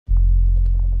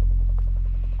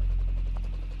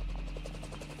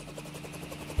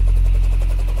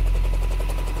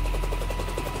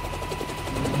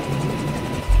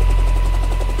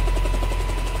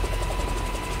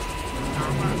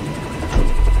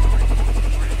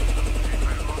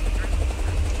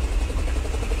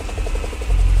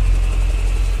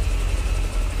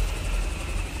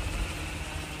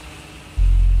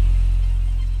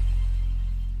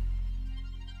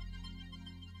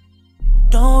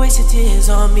waste your tears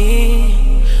on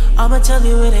me. I'ma tell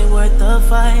you it ain't worth the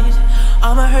fight.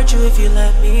 I'ma hurt you if you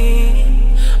let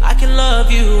me. I can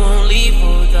love you only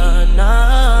for the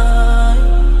night.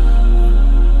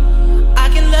 I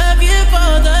can love you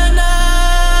for the night.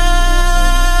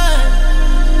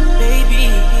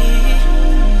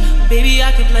 Baby,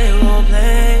 I can play a role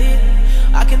play.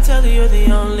 I can tell you you're the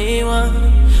only one,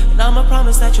 and I'ma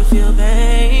promise that you'll feel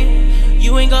pain.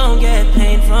 You ain't gon' get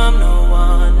pain from no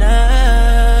one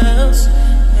else,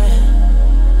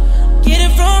 yeah. Get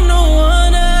it from no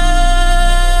one else.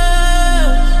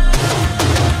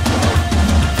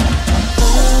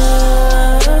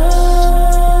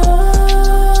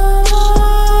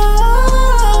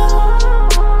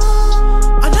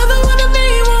 Another one of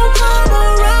me won't come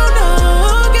around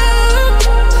again.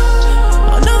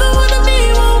 Another one of me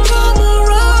won't come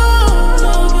around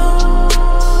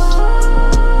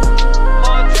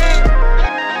again.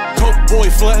 Coke boy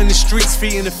flooding the streets,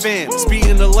 feet in the fam. Speed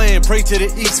in the land, pray to the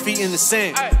east, feet in the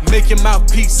sand. Making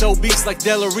mouthpiece, obese like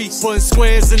Delarice. Putting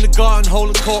squares in the garden,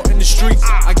 holding court in the streets.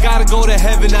 I gotta go to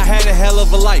heaven, I had a hell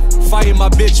of a life. Fighting my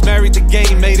bitch, married the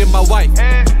game, made it my wife.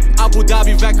 Abu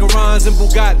Dhabi, Vacarons and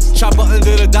Bugattis. Chopper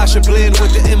under the Dasha blend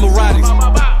with the Emiratis.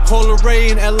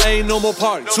 Polaray in LA, no more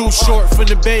parties. Too short from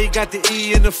the Bay, got the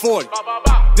E in the 40.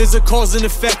 There's a cause and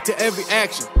effect to every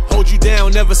action. Hold you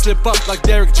down, never slip up like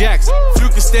Derek Jackson. If you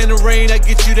can stand the rain, I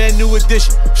get you that new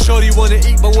edition. Shorty wanna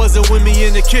eat, but wasn't with me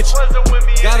in the kitchen.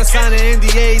 Gotta sign an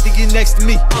NDA to get next to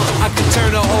me. I can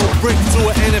turn a whole brick to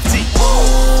an NFT.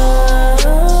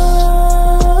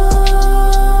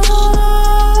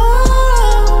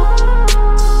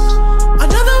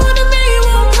 Another one of me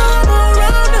won't come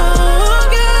around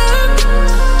again.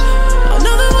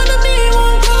 Another one of me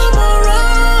won't come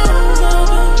around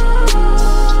again.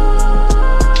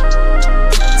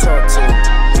 Talk to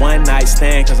me. One night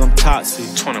stand, cause I'm toxic.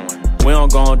 21. We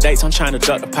don't go on dates, I'm trying to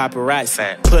duck the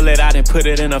paparazzi. Pull it out and put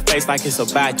it in her face like it's a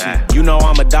bachi. You know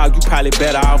I'm a dog, you probably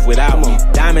better off without me.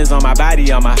 Diamonds on my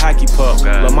body, I'm a hockey puck.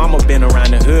 Lil' mama been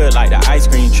around the hood like the ice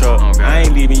cream truck. I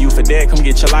ain't leaving you for dead, come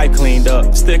get your life cleaned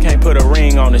up. Still can't put a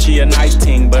ring on her, she a nice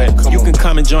team, but you can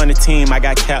come and join the team, I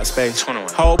got cap space.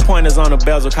 Whole pointers on the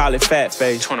bezel, call it fat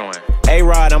face.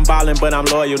 A-Rod, I'm ballin', but I'm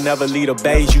loyal, never lead a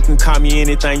beige. You can call me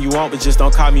anything you want, but just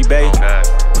don't call me babe.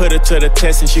 Put her to the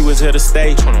test and she was here to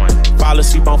stay. Fall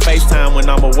asleep on FaceTime when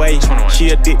I'm away.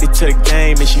 She addicted to the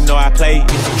game and she know I play.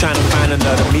 If you tryna find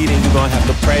another meeting, you gon' have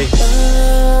to pray.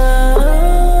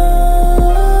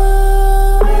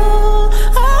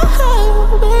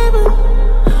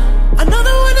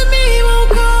 Another one of me won't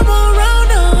come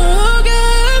around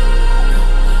again.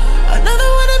 Another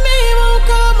one of me won't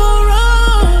come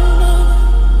around.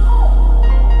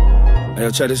 Hey, yo,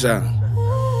 check this out.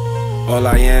 All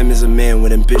I am is a man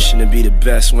with ambition to be the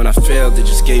best. When I failed, it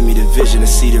just gave me the vision to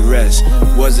see the rest.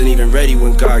 Wasn't even ready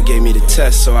when God gave me the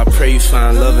test, so I pray you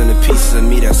find love in the pieces of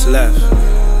me that's left.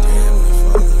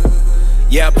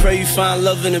 Yeah, I pray you find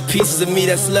love in the pieces of me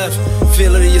that's left.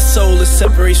 Feel it in your soul, it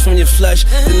separates from your flesh.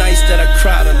 The nights that I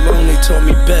cried alone, they taught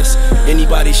me best.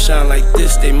 Anybody shine like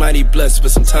this, they mighty blessed.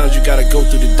 But sometimes you gotta go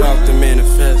through the dark to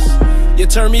manifest. Yeah,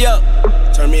 turn me up.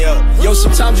 Turn me up. Yo,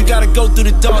 sometimes you gotta go through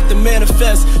the dark to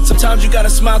manifest. Sometimes you gotta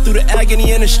smile through the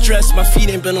agony and the stress. My feet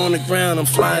ain't been on the ground, I'm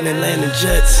flying and landing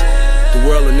jets. The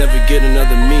world will never get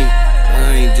another me.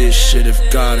 I ain't this shit if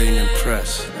God ain't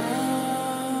impressed.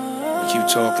 I keep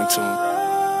talking to him.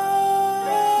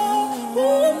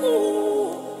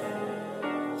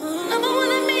 Another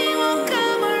one of me won't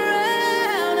come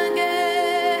around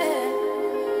again.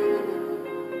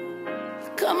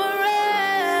 Come around.